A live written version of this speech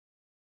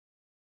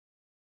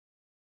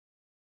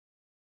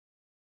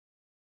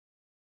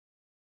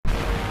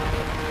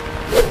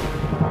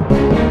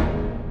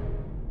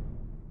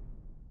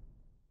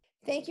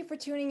Thank you for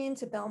tuning in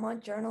to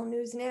Belmont Journal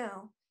News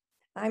Now.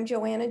 I'm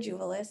Joanna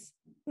Juvelis,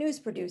 news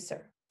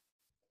producer.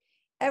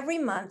 Every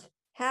month,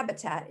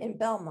 Habitat in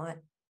Belmont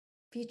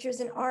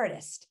features an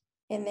artist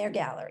in their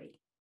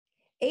gallery.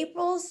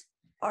 April's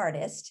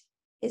artist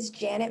is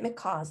Janet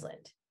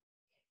MacCausland.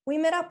 We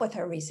met up with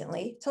her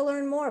recently to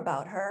learn more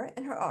about her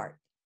and her art.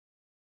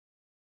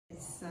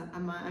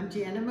 I'm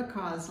Janet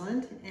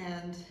MacCausland,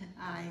 and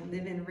I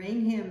live in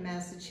Rainham,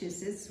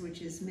 Massachusetts, which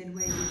is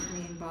midway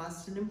between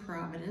Boston and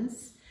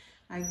Providence.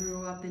 I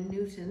grew up in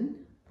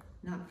Newton,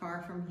 not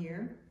far from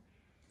here.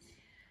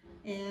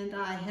 And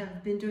I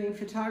have been doing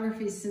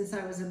photography since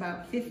I was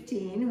about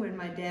 15 when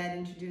my dad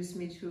introduced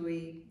me to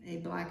a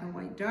black and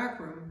white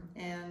darkroom.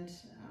 And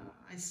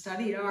I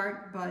studied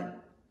art, but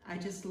I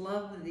just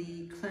love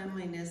the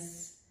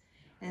cleanliness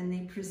and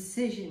the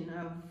precision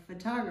of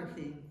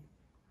photography.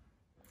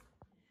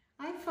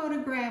 I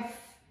photograph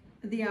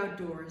the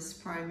outdoors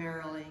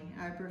primarily.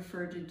 I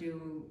prefer to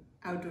do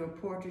outdoor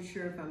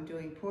portraiture if I'm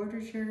doing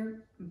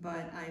portraiture,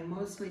 but I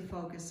mostly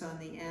focus on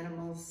the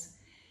animals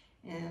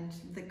and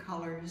the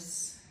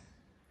colors.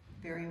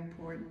 Very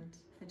important.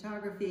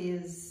 Photography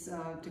is,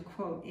 to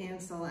quote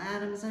Ansel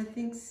Adams, I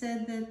think,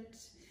 said that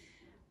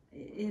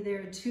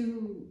there are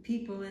two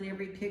people in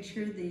every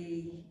picture,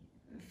 the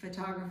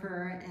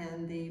photographer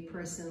and the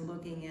person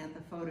looking at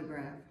the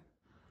photograph.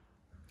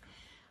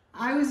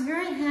 I was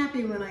very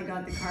happy when I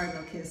got the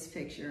Cardinal Kiss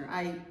picture.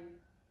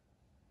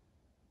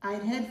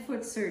 I'd had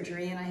foot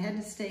surgery and I had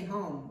to stay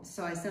home,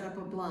 so I set up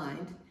a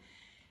blind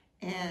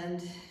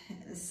and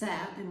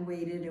sat and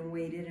waited and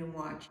waited and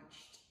watched.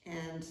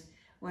 And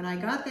when I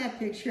got that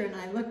picture and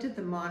I looked at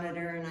the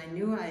monitor and I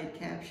knew I had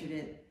captured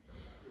it,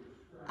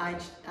 I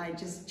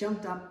just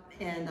jumped up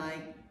and I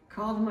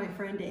called my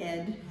friend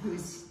Ed,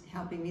 who's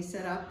helping me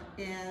set up,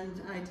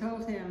 and I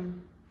told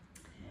him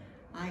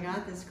I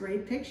got this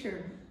great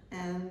picture,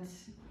 and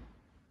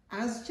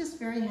I was just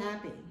very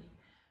happy.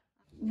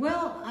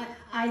 Well,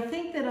 I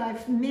think that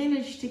I've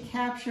managed to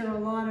capture a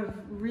lot of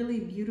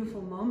really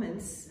beautiful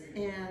moments,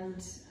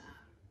 and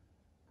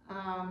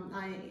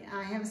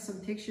I have some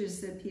pictures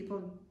that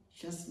people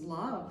just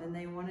love and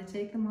they want to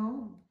take them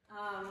home.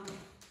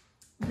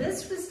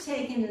 This was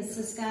taken in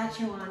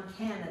Saskatchewan,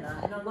 Canada,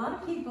 and a lot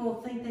of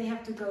people think they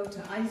have to go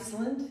to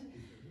Iceland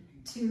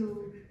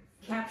to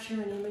capture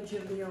an image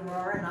of the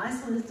aurora, and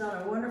Iceland has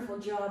done a wonderful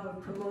job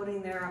of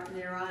promoting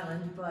their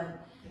island,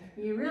 but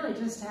you really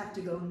just have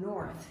to go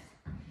north.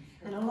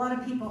 And a lot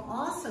of people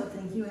also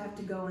think you have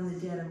to go in the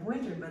dead of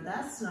winter, but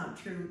that's not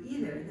true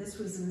either. This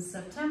was in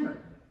September.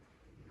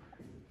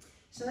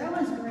 So that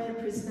was Grand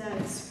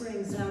Prismatic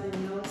Springs out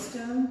in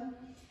Yellowstone,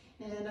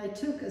 and I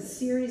took a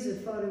series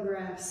of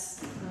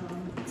photographs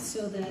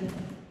so that,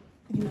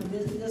 you know,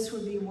 this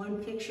would be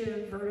one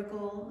picture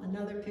vertical,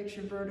 another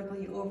picture vertical,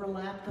 you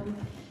overlap them.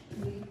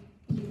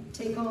 You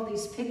take all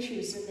these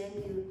pictures and then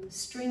you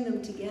string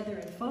them together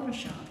in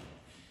Photoshop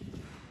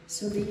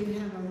so that you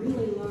have a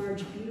really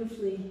large,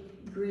 beautifully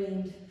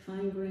grained,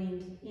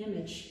 fine-grained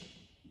image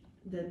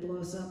that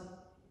blows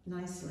up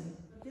nicely.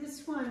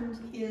 This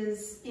one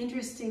is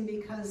interesting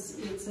because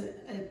it's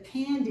a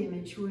panned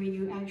image where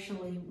you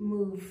actually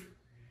move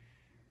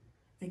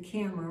the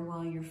camera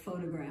while you're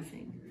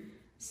photographing.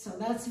 So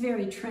that's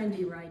very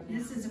trendy right now.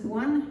 This is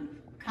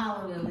one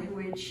calla lily,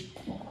 which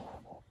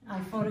I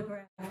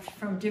photographed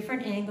from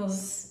different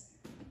angles,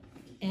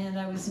 and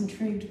I was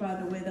intrigued by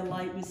the way the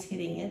light was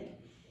hitting it.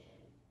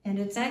 And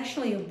it's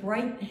actually a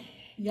bright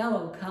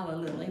yellow calla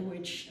lily,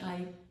 which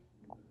I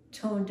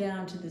toned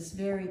down to this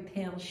very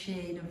pale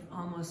shade of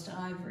almost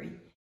ivory.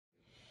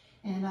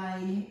 And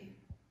I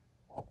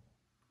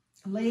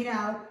laid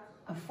out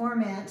a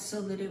format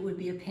so that it would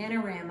be a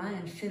panorama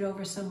and fit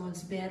over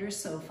someone's bed or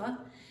sofa.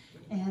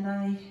 And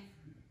I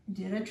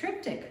did a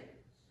triptych,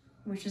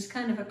 which is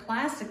kind of a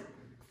classic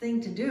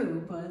thing to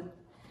do, but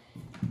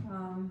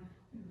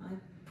I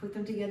put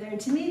them together.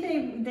 And to me,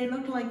 they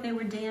looked like they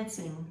were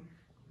dancing.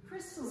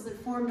 Crystals that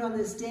formed on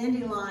this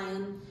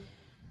dandelion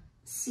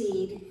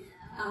seed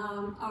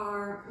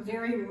are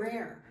very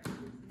rare.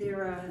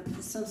 They're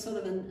some sort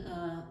of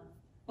an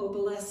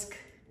obelisk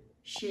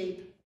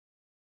shape.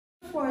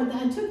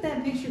 I took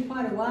that picture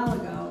quite a while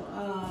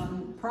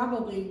ago,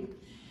 probably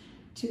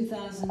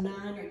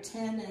 2009 or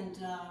 10, and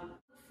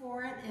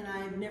for it, and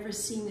I've never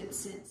seen it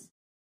since.